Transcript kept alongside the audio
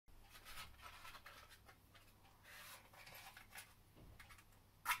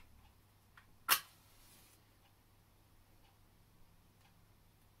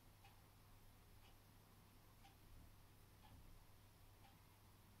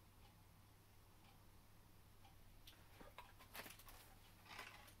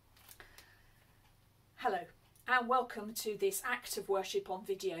Hello and welcome to this act of worship on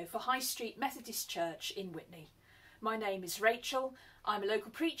video for High Street Methodist Church in Witney. My name is Rachael, I'm a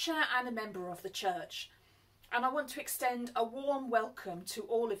local preacher and a member of the church, and I want to extend a warm welcome to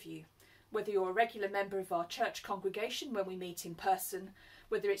all of you, whether you're a regular member of our church congregation when we meet in person,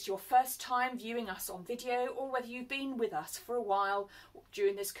 whether it's your first time viewing us on video, or whether you've been with us for a while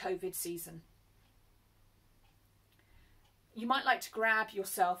during this COVID season. You might like to grab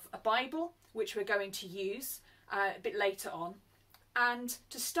yourself a Bible, which we're going to use a bit later on. And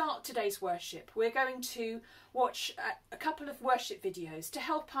to start today's worship, we're going to watch a couple of worship videos to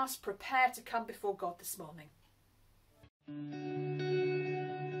help us prepare to come before God this morning.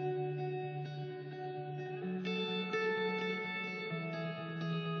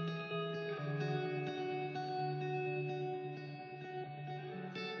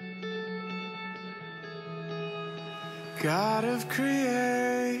 God of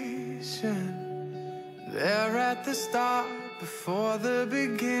creation, there at the start, before the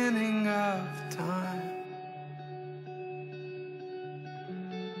beginning of time.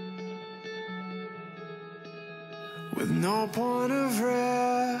 With no point of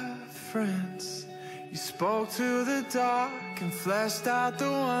reference, you spoke to the dark and fleshed out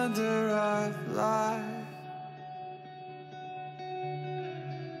the wonder of life.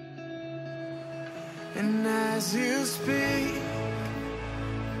 And as you speak,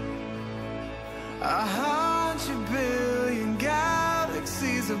 100 billion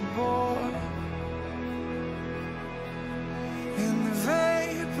galaxies are born. In the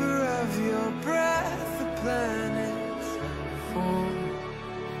vapor of your breath, the planets form.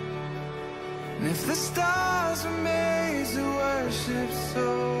 And if the stars were made to worship so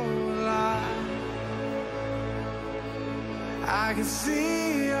alive, I can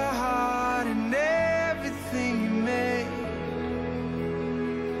see your heart in everything you made.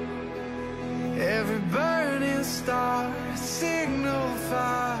 Every burning star, a signal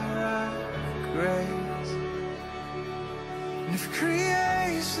fire of grace. And if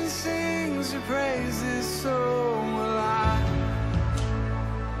creation sings your praises, so will I.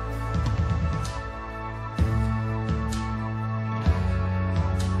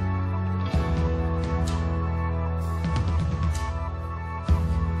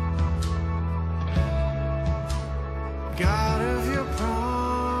 God of your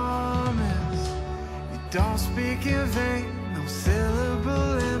promise, you don't speak in vain, no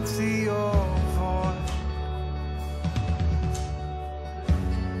syllable empty your voice.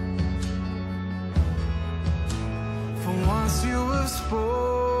 For once you have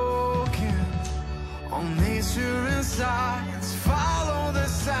spoken, all nature and science follow the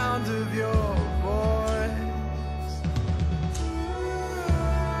sound of your voice.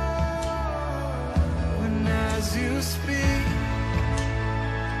 As you speak,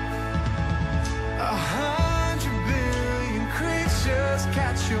 100 billion creatures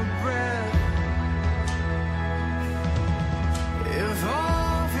catch your breath,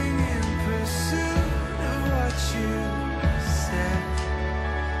 evolving in pursuit of what you said.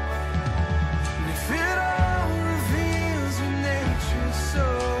 And if it all reveals your nature so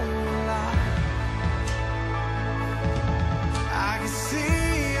alive, I can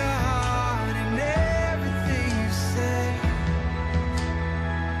see your heart in everything you say.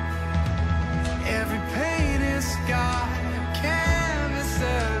 Every painted sky, a canvas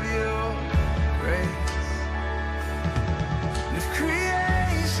of your grace. And if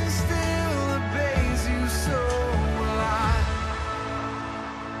creation still obeys you, so will I.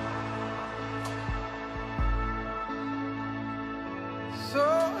 So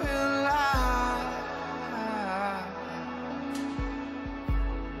will I.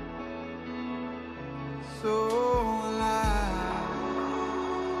 So will I.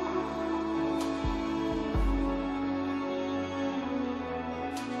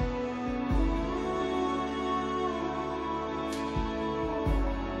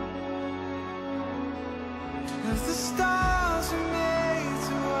 If the stars were made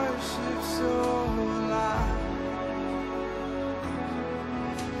to worship, so will I.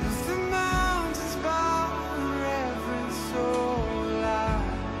 If the mountains bow in reverence, so will I.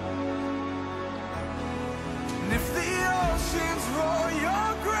 And if the oceans roar your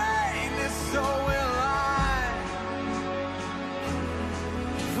greatness, so will I.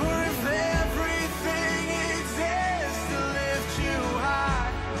 For if everything exists to lift you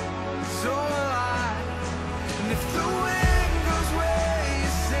high, so will I. And if the wind goes where you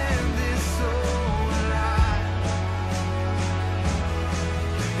send it, so will I.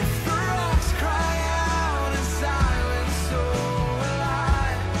 If the rocks cry out in silence, so will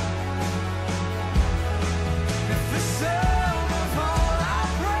I. If the sum of all our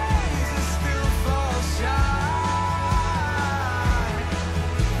praise is still falling.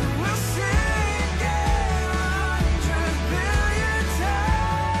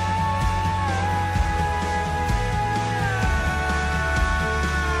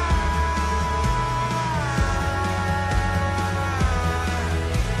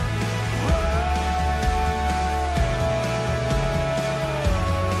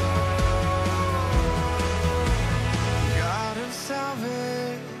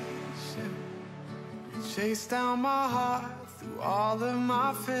 chase down my heart through all of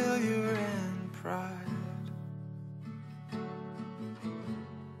my failure and pride.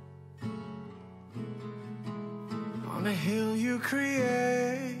 On a hill you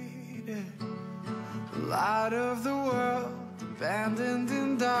created, the light of the world, abandoned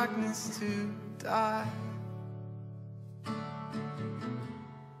in darkness to die.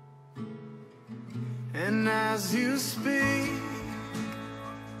 And as you speak,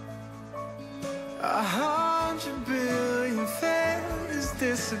 100 billion failures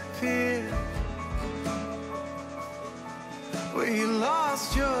disappear. Well, you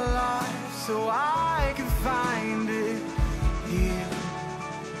lost your life so I could find it here.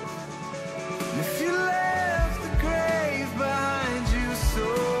 And if you left the grave behind you so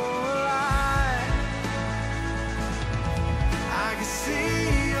alive, I can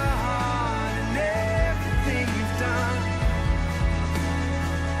see your heart and everything you've done.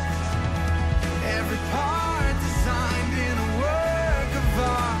 Every part designed in a work of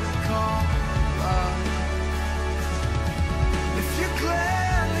art called love. If you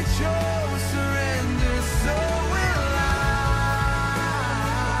gladly chose surrender, so will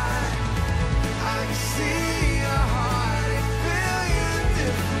I can see your heart a billion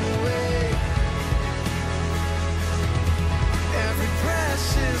different ways. Every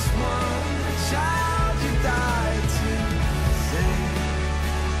precious one, a child you died to save.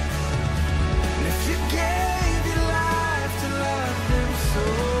 And if you gave your life to love them, so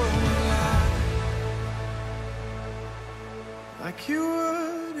will I. Like you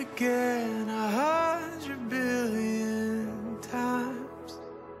would again 100 billion times.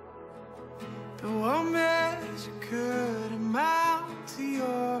 But what measure could amount to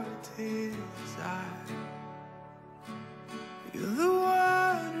your desire? You're the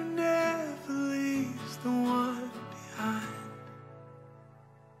one who never leaves the one behind.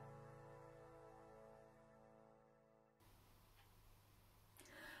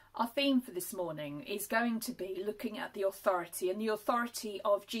 Our theme for this morning is going to be looking at the authority and the authority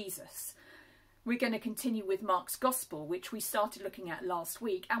of Jesus. We're going to continue with Mark's Gospel, which we started looking at last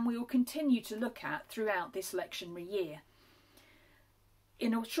week, and we will continue to look at throughout this lectionary year.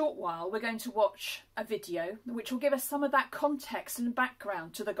 In a short while, we're going to watch a video which will give us some of that context and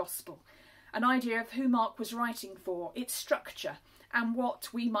background to the Gospel, an idea of who Mark was writing for, its structure, and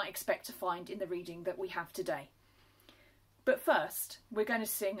what we might expect to find in the reading that we have today. But first, we're going to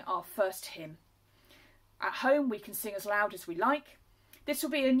sing our first hymn. At home, we can sing as loud as we like. This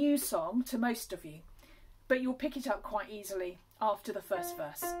will be a new song to most of you, but you'll pick it up quite easily after the first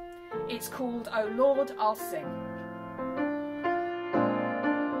verse. It's called "O Lord, I'll Sing."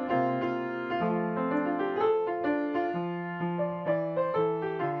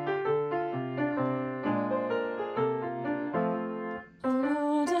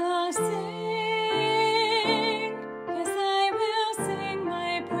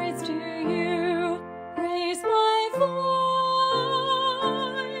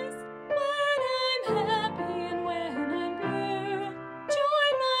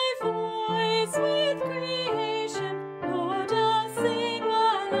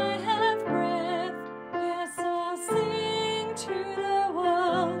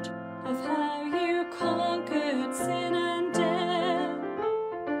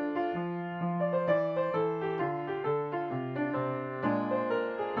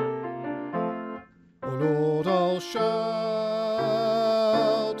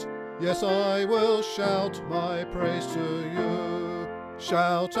 Yes, I will shout my praise to you.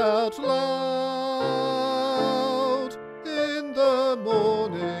 Shout out loud in the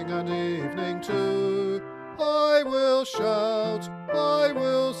morning and evening too. I will shout, I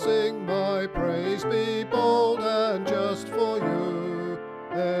will sing my praise, be bold and just for you.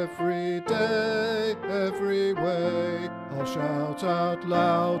 Every day, every way, I'll shout out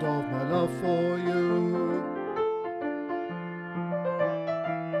loud of my love for you.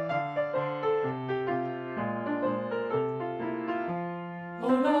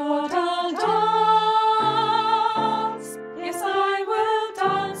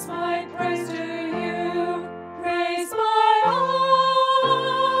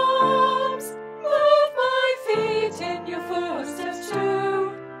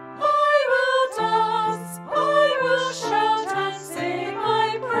 Shout and sing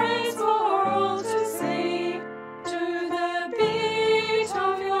my praise for all to see.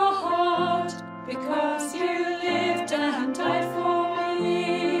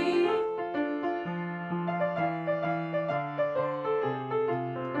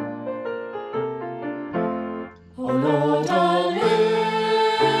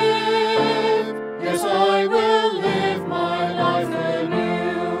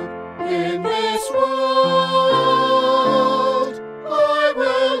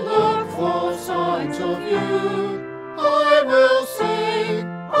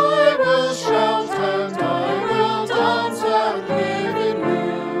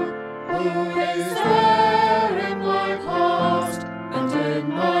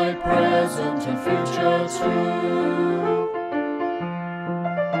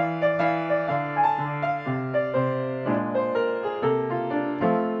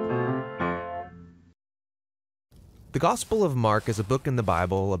 The Gospel of Mark is a book in the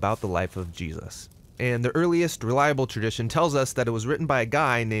Bible about the life of Jesus. And the earliest reliable tradition tells us that it was written by a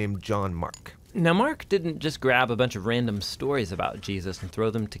guy named John Mark. Now, Mark didn't just grab a bunch of random stories about Jesus and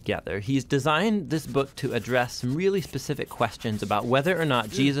throw them together. He's designed this book to address some really specific questions about whether or not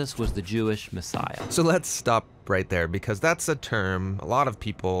Jesus was the Jewish Messiah. So let's stop right there, because that's a term a lot of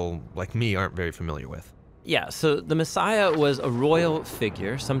people like me aren't very familiar with. Yeah, so the Messiah was a royal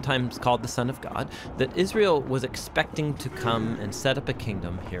figure, sometimes called the Son of God, that Israel was expecting to come and set up a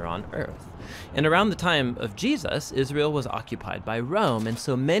kingdom here on earth. And around the time of Jesus, Israel was occupied by Rome, and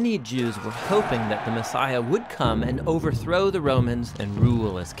so many Jews were hoping that the Messiah would come and overthrow the Romans and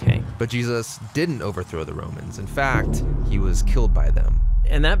rule as king. But Jesus didn't overthrow the Romans. In fact, he was killed by them.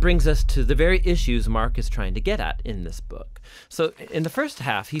 And that brings us to the very issues Mark is trying to get at in this book. So in the first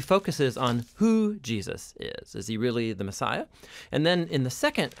half, he focuses on who Jesus is. Is he really the Messiah? And then in the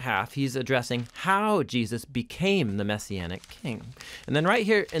second half, he's addressing how Jesus became the Messianic king. And then right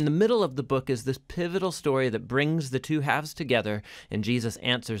here in the middle of the book is this pivotal story that brings the two halves together, and Jesus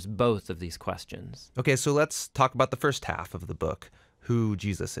answers both of these questions. Okay, so let's talk about the first half of the book, who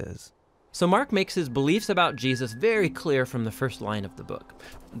Jesus is. So Mark makes his beliefs about Jesus very clear from the first line of the book.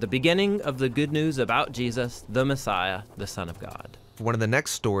 The beginning of the good news about Jesus, the Messiah, the Son of God. One of the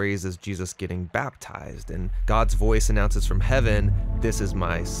next stories is Jesus getting baptized, and God's voice announces from heaven, "This is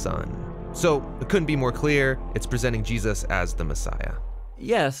my son." So it couldn't be more clear. It's presenting Jesus as the Messiah.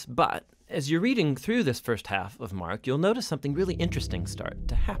 Yes, but as you're reading through this first half of Mark, you'll notice something really interesting start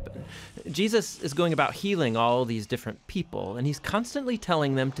to happen. Jesus is going about healing all these different people, and he's constantly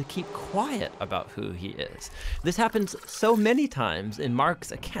telling them to keep quiet about who he is. This happens so many times in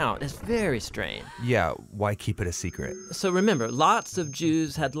Mark's account, it's very strange. Yeah, why keep it a secret? So remember, lots of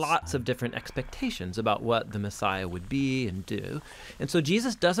Jews had lots of different expectations about what the Messiah would be and do. And so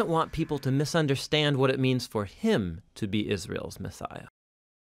Jesus doesn't want people to misunderstand what it means for him to be Israel's Messiah.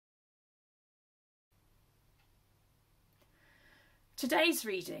 Today's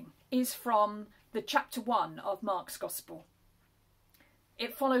reading is from the chapter 1 of Mark's Gospel.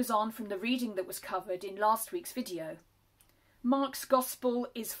 It follows on from the reading that was covered in last week's video. Mark's Gospel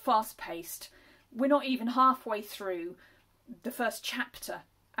is fast-paced. We're not even halfway through the first chapter,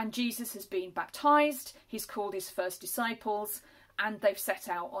 and Jesus has been baptized, he's called his first disciples, and they've set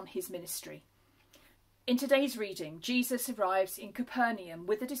out on his ministry. In today's reading, Jesus arrives in Capernaum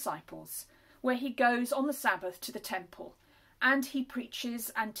with the disciples, where he goes on the Sabbath to the temple, and he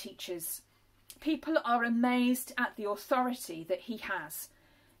preaches and teaches. People are amazed at the authority that he has.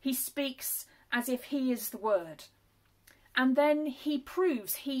 He speaks as if he is the Word. And then he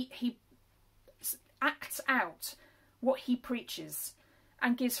proves, he acts out what he preaches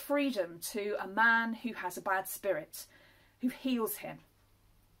and gives freedom to a man who has a bad spirit, who heals him.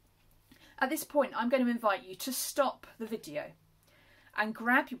 At this point, I'm going to invite you to stop the video and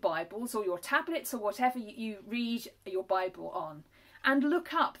grab your Bibles or your tablets or whatever you read your Bible on, and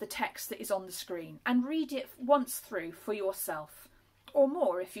look up the text that is on the screen and read it once through for yourself, or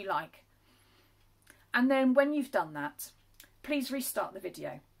more if you like. And then when you've done that, please restart the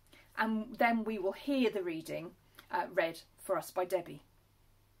video, and then we will hear the reading read for us by Debbie.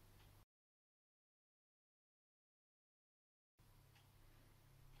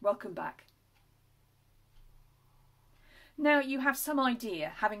 Welcome back. Now you have some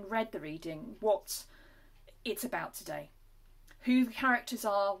idea, having read the reading, what it's about today. Who the characters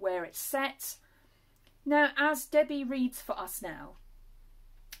are, where it's set. Now, as Debbie reads for us now,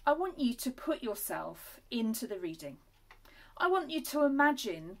 I want you to put yourself into the reading. I want you to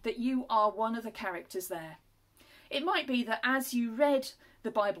imagine that you are one of the characters there. It might be that as you read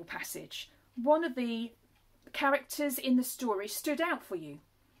the Bible passage, one of the characters in the story stood out for you.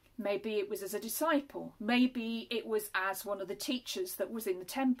 Maybe it was as a disciple. Maybe it was as one of the teachers that was in the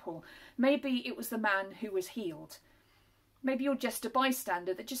temple. Maybe it was the man who was healed. Maybe you're just a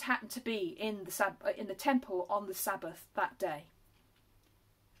bystander that just happened to be in the temple on the Sabbath that day.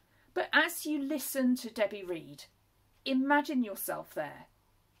 But as you listen to Debbie read, imagine yourself there.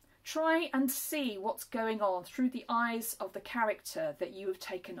 Try and see what's going on through the eyes of the character that you have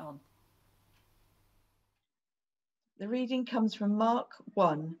taken on. The reading comes from Mark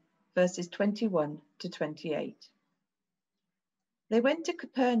 1, verses 21 to 28. They went to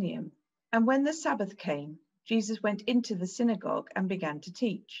Capernaum, and when the Sabbath came, Jesus went into the synagogue and began to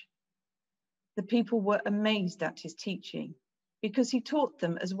teach. The people were amazed at his teaching, because he taught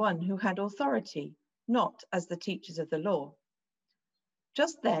them as one who had authority, not as the teachers of the law.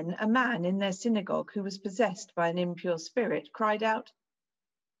 Just then, a man in their synagogue who was possessed by an impure spirit cried out,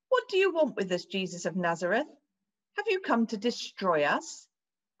 "What do you want with us, Jesus of Nazareth? Have you come to destroy us?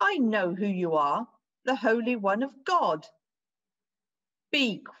 I know who you are, the Holy One of God.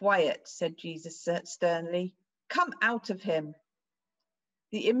 Be quiet, said Jesus sternly. Come out of him.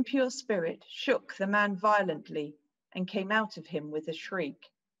 The impure spirit shook the man violently and came out of him with a shriek.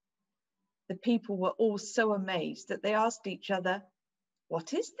 The people were all so amazed that they asked each other,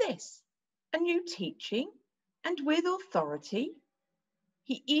 "What is this? A new teaching, and with authority?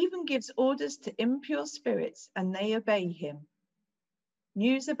 He even gives orders to impure spirits, and they obey him."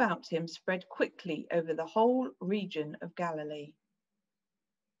 News about him spread quickly over the whole region of Galilee.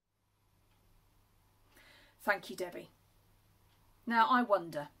 Thank you, Debbie. Now I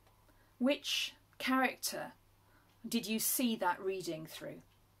wonder, which character did you see that reading through?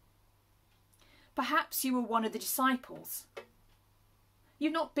 Perhaps you were one of the disciples.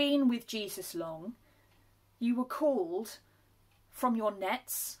 You've not been with Jesus long. You were called from your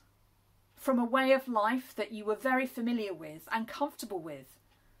nets, from a way of life that you were very familiar with and comfortable with.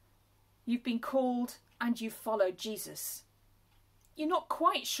 You've been called and you've followed Jesus. You're not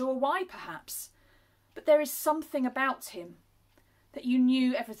quite sure why, perhaps, but there is something about him that you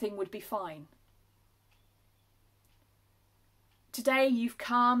knew everything would be fine. Today you've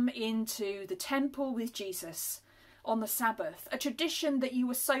come into the temple with Jesus on the Sabbath, a tradition that you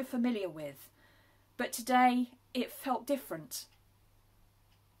were so familiar with, but today it felt different.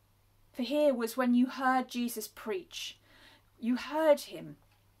 For here was when you heard Jesus preach. You heard him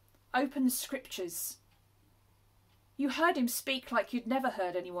open the scriptures. You heard him speak like you'd never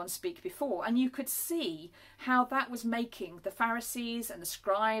heard anyone speak before, and you could see how that was making the Pharisees and the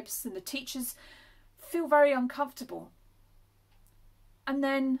scribes and the teachers feel very uncomfortable. And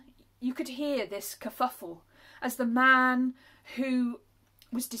then you could hear this kerfuffle as the man who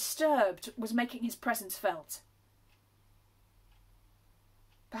was disturbed was making his presence felt.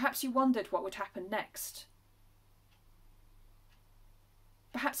 Perhaps you wondered what would happen next.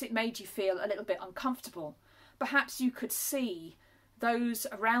 Perhaps it made you feel a little bit uncomfortable. Perhaps you could see those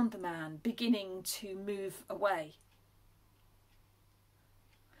around the man beginning to move away.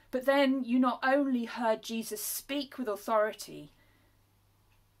 But then you not only heard Jesus speak with authority,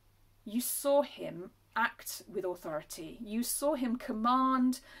 you saw him act with authority. You saw him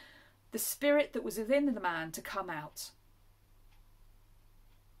command the spirit that was within the man to come out.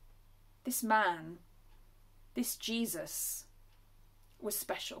 This man, this Jesus, was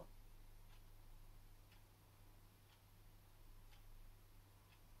special.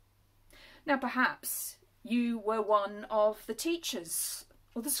 Now perhaps you were one of the teachers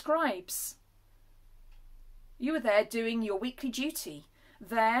or the scribes. You were there doing your weekly duty,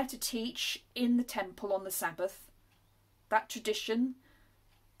 there to teach in the temple on the Sabbath, that tradition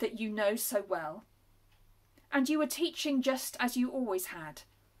that you know so well. And you were teaching just as you always had,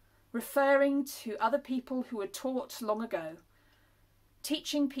 referring to other people who had taught long ago,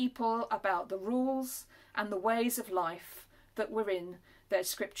 teaching people about the rules and the ways of life that were in their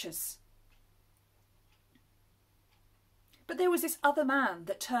scriptures. But there was this other man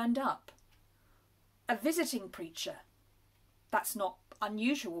that turned up, a visiting preacher. That's not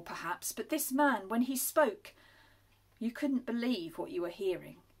unusual perhaps, but this man, when he spoke, you couldn't believe what you were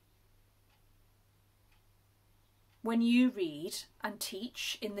hearing. When you read and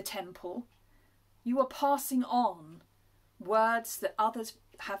teach in the temple, you are passing on words that others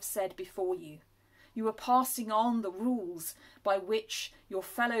have said before you. You are passing on the rules by which your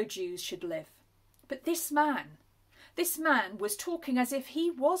fellow Jews should live. But this man was talking as if he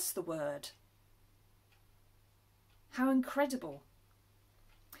was the Word. How incredible.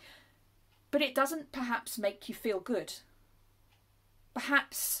 But it doesn't perhaps make you feel good.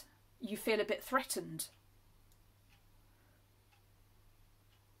 Perhaps you feel a bit threatened.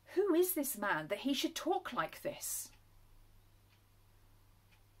 Who is this man that he should talk like this?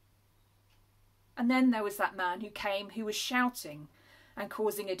 And then there was that man who came who was shouting and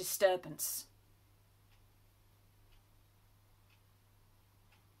causing a disturbance.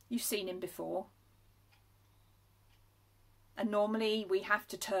 You've seen him before. And normally we have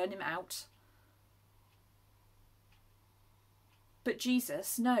to turn him out. But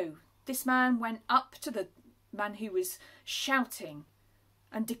Jesus, no. This man went up to the man who was shouting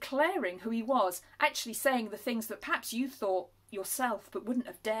and declaring who he was, actually saying the things that perhaps you thought yourself but wouldn't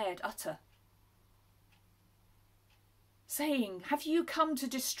have dared utter. Saying, "Have you come to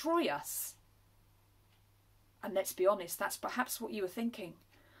destroy us?" And let's be honest, that's perhaps what you were thinking.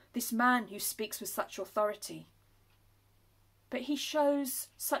 This man who speaks with such authority. But he shows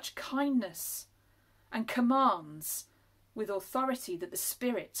such kindness and commands with authority that the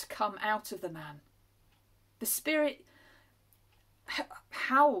spirit come out of the man. The spirit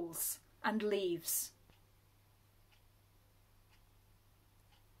howls and leaves.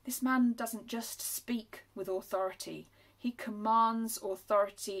 This man doesn't just speak with authority, he commands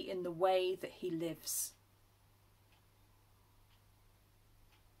authority in the way that he lives.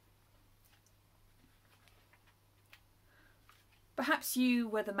 Perhaps you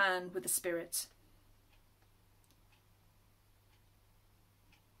were the man with the Spirit.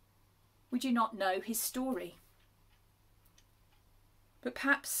 Would you not know his story? But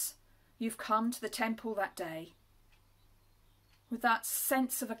perhaps you've come to the temple that day with that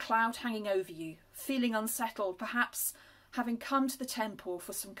sense of a cloud hanging over you, feeling unsettled, perhaps having come to the temple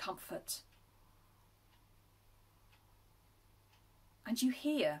for some comfort. And you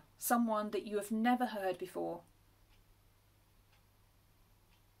hear someone that you have never heard before.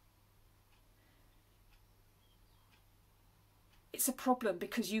 It's a problem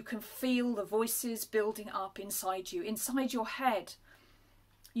because you can feel the voices building up inside you, inside your head.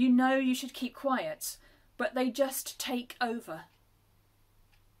 You know you should keep quiet, but they just take over.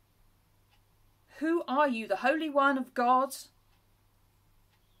 Who are you, the Holy One of God?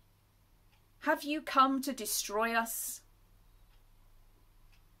 Have you come to destroy us?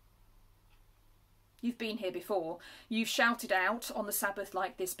 You've been here before. You've shouted out on the Sabbath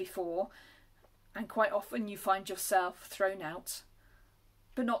like this before, and quite often you find yourself thrown out.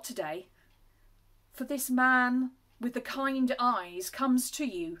 But not today. For this man with the kind eyes comes to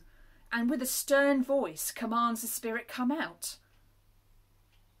you and with a stern voice commands the Spirit, come out.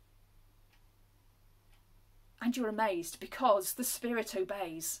 And you're amazed because the Spirit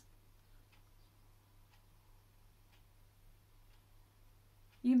obeys.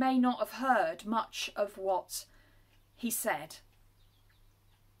 You may not have heard much of what he said,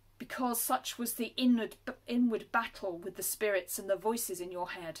 because such was the inward battle with the spirits and the voices in your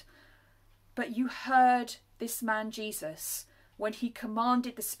head. But you heard this man Jesus when he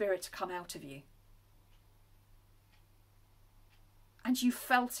commanded the Spirit to come out of you. And you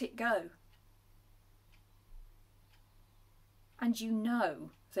felt it go. And you know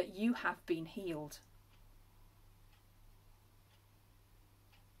that you have been healed.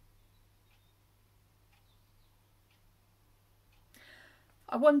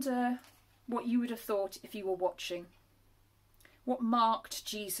 I wonder what you would have thought if you were watching. What marked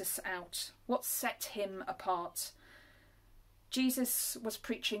Jesus out? What set him apart? Jesus was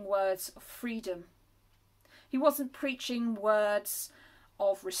preaching words of freedom. He wasn't preaching words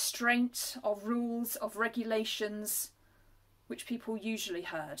of restraint, of rules, of regulations, which people usually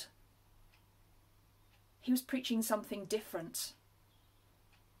heard. He was preaching something different.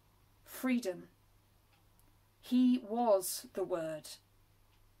 Freedom. He was the Word.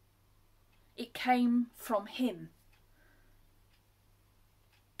 It came from him.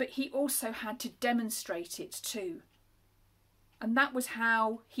 But he also had to demonstrate it too. And that was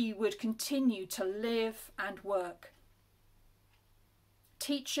how he would continue to live and work.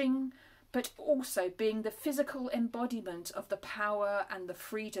 Teaching, but also being the physical embodiment of the power and the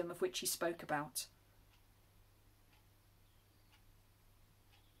freedom of which he spoke about.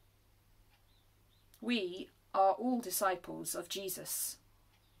 We are all disciples of Jesus.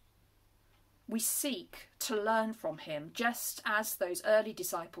 We seek to learn from him, just as those early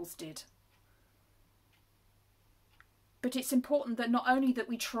disciples did. But it's important that not only that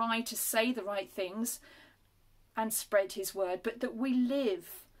we try to say the right things and spread his word, but that we live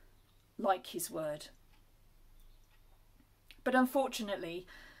like his word. But unfortunately,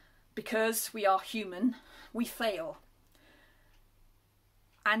 because we are human, we fail.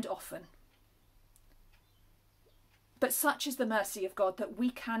 And often. But such is the mercy of God that we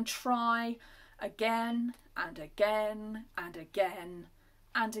can try again and again and again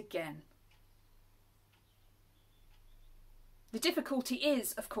and again. The difficulty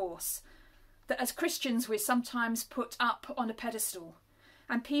is, of course, that as Christians we're sometimes put up on a pedestal,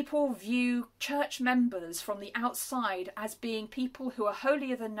 and people view church members from the outside as being people who are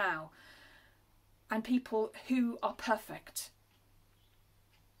holier than thou and people who are perfect.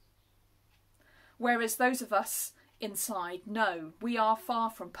 Whereas those of us inside know we are far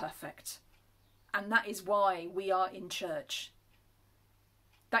from perfect. And that is why we are in church.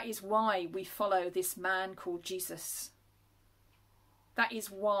 That is why we follow this man called Jesus. That is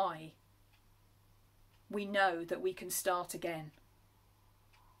why we know that we can start again.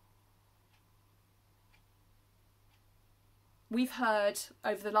 We've heard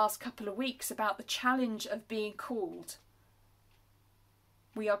over the last couple of weeks about the challenge of being called.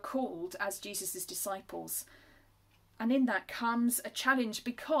 We are called as Jesus' disciples. And in that comes a challenge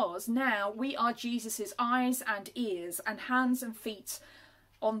because now we are Jesus' eyes and ears and hands and feet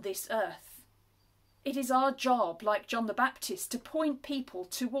on this earth. It is our job, like John the Baptist, to point people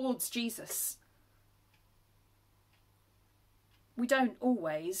towards Jesus. we don't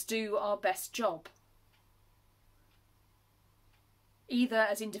always do our best job, either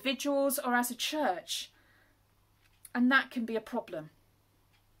as individuals or as a church. And that can be a problem,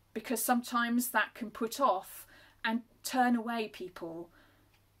 because sometimes that can put off and turn away people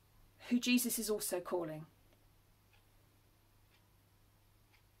who Jesus is also calling.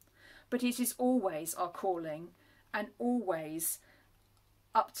 But it is always our calling, and always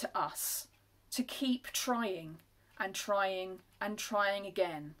up to us to keep trying and trying and trying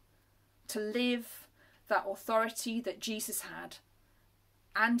again, to live that authority that Jesus had,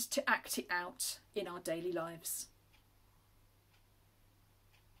 and to act it out in our daily lives.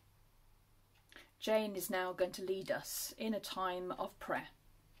 Jane is now going to lead us in a time of prayer.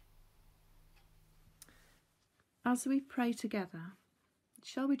 As we pray together,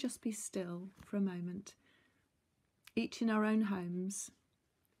 shall we just be still for a moment, each in our own homes,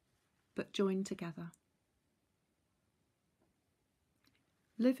 but joined together.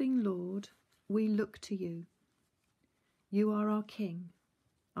 Living Lord, we look to you. You are our King,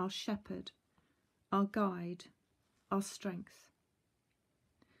 our Shepherd, our Guide, our strength.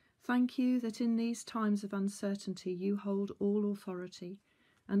 Thank you that in these times of uncertainty you hold all authority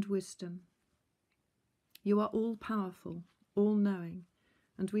and wisdom. You are all-powerful, all-knowing,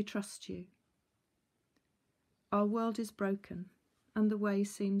 and we trust you. Our world is broken, and the way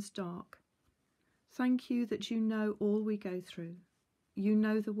seems dark. Thank you that you know all we go through. You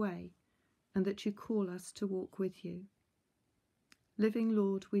know the way, and that you call us to walk with you. Living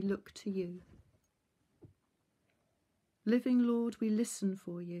Lord, we look to you. Living Lord, we listen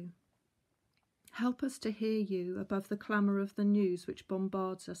for you. Help us to hear you above the clamour of the news which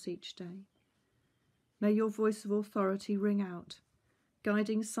bombards us each day. May your voice of authority ring out,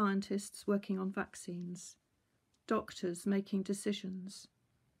 guiding scientists working on vaccines, doctors making decisions,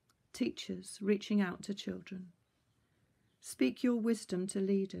 teachers reaching out to children. Speak your wisdom to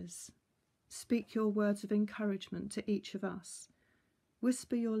leaders. Speak your words of encouragement to each of us.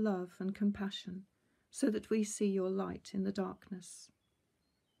 Whisper your love and compassion so that we see your light in the darkness.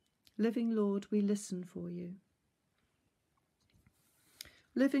 Living Lord, we listen for you.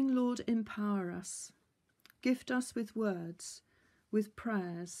 Living Lord, empower us. Gift us with words, with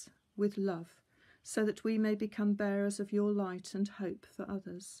prayers, with love, so that we may become bearers of your light and hope for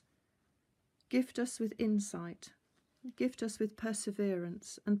others. Gift us with insight. Gift us with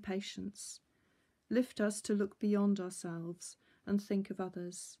perseverance and patience. Lift us to look beyond ourselves and think of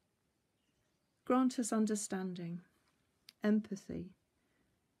others. Grant us understanding, empathy,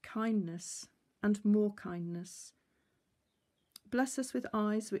 kindness, and more kindness. Bless us with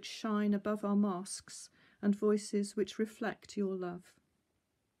eyes which shine above our masks and voices which reflect your love.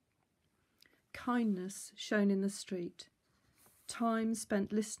 Kindness shown in the street, time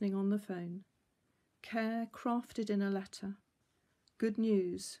spent listening on the phone, care crafted in a letter, good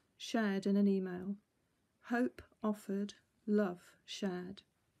news shared in an email, hope offered, love shared.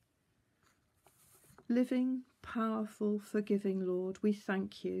 Living, powerful, forgiving Lord, we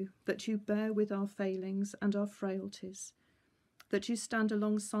thank you that you bear with our failings and our frailties, that you stand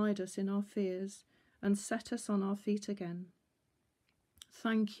alongside us in our fears and set us on our feet again.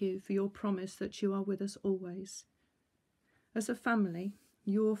 Thank you for your promise that you are with us always. As a family,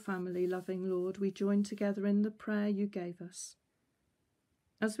 your family, loving Lord, we join together in the prayer you gave us.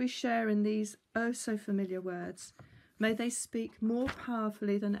 As we share in these oh so familiar words, may they speak more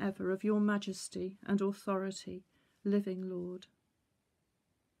powerfully than ever of your majesty and authority, living Lord.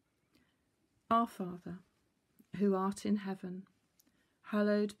 Our Father, who art in heaven,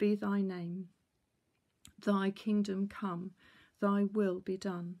 hallowed be thy name. Thy kingdom come, thy will be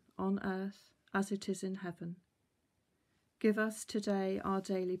done, on earth as it is in heaven. Give us today our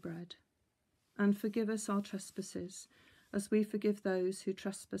daily bread, and forgive us our trespasses, as we forgive those who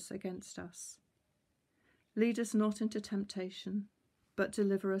trespass against us. Lead us not into temptation, but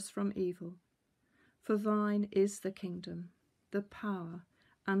deliver us from evil. For thine is the kingdom, the power,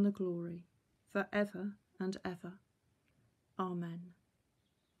 and the glory, for ever and ever. Amen.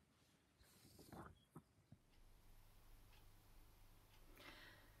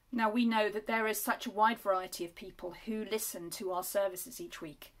 Now we know that there is such a wide variety of people who listen to our services each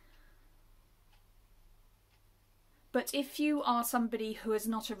week. But if you are somebody who is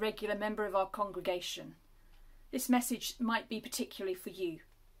not a regular member of our congregation, this message might be particularly for you.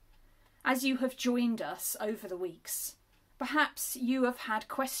 As you have joined us over the weeks, perhaps you have had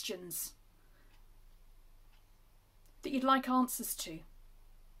questions that you'd like answers to.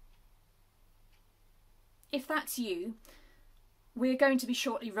 If that's you, we're going to be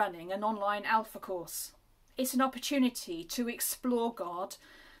shortly running an online Alpha course. It's an opportunity to explore God,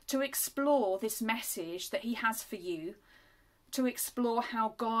 to explore this message that he has for you, to explore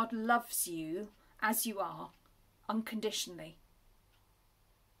how God loves you as you are, unconditionally.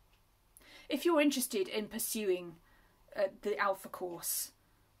 If you're interested in pursuing the Alpha course,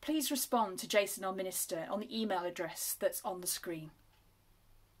 please respond to Jason, our minister, on the email address that's on the screen.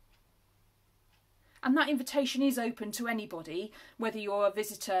 And that invitation is open to anybody, whether you're a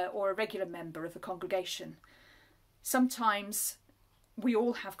visitor or a regular member of the congregation. Sometimes we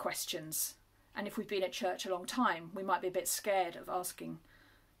all have questions, and if we've been at church a long time, we might be a bit scared of asking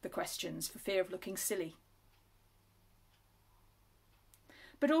the questions for fear of looking silly.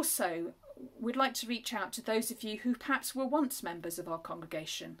 But also, we'd like to reach out to those of you who perhaps were once members of our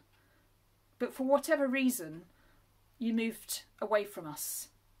congregation, but for whatever reason, you moved away from us.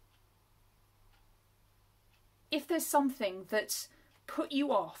 If there's something that put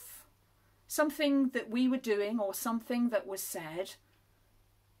you off, something that we were doing or something that was said,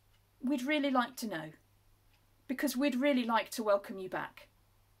 we'd really like to know, because we'd really like to welcome you back.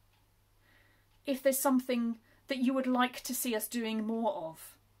 If there's something that you would like to see us doing more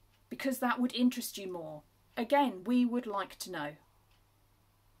of, because that would interest you more, again, we would like to know.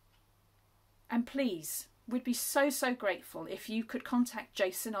 And please, we'd be so grateful if you could contact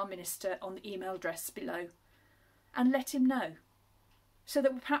Jason, our minister, on the email address below and let him know, so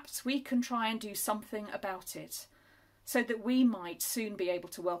that perhaps we can try and do something about it, so that we might soon be able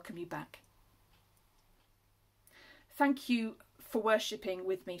to welcome you back. Thank you for worshipping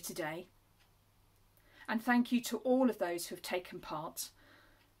with me today, and thank you to all of those who have taken part,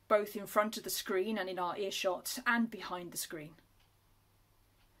 both in front of the screen and in our earshot and behind the screen.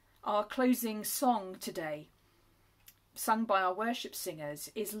 Our closing song today, sung by our worship singers,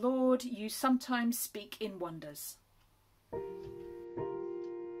 is Lord, You Sometimes Speak in Wonders.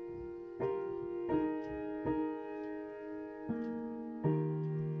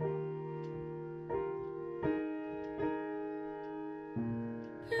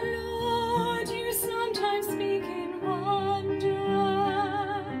 Lord, you sometimes speak in wonders,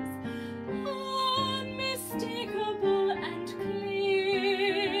 unmistakable and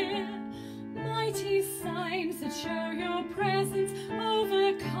clear, mighty signs that show your presence,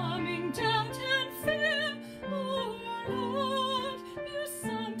 overcoming doubt and fear. Oh Lord, you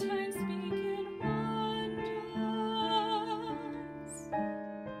sometimes speak in wonders.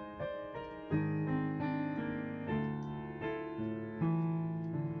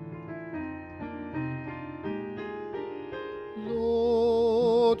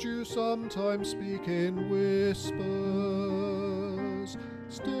 Lord, you sometimes speak in whispers,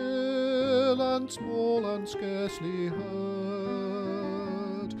 still and small and scarcely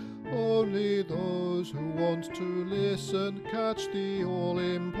heard. Only those who want to listen catch the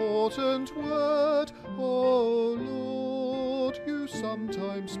all-important word. Oh Lord, you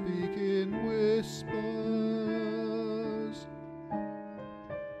sometimes speak in whispers.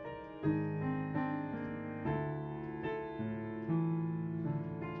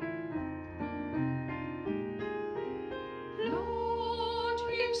 Lord,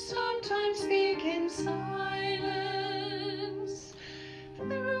 you sometimes speak in silence,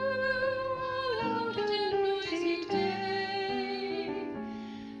 through a loud and noisy day.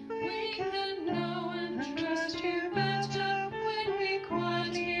 We can know and trust you better when we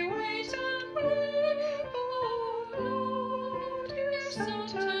quietly wait and pray. Oh Lord, you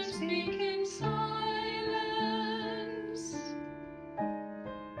sometimes speak in silence.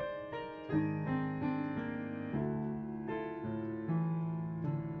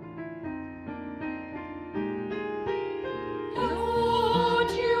 Lord,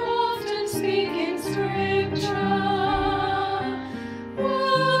 you often speak in scripture,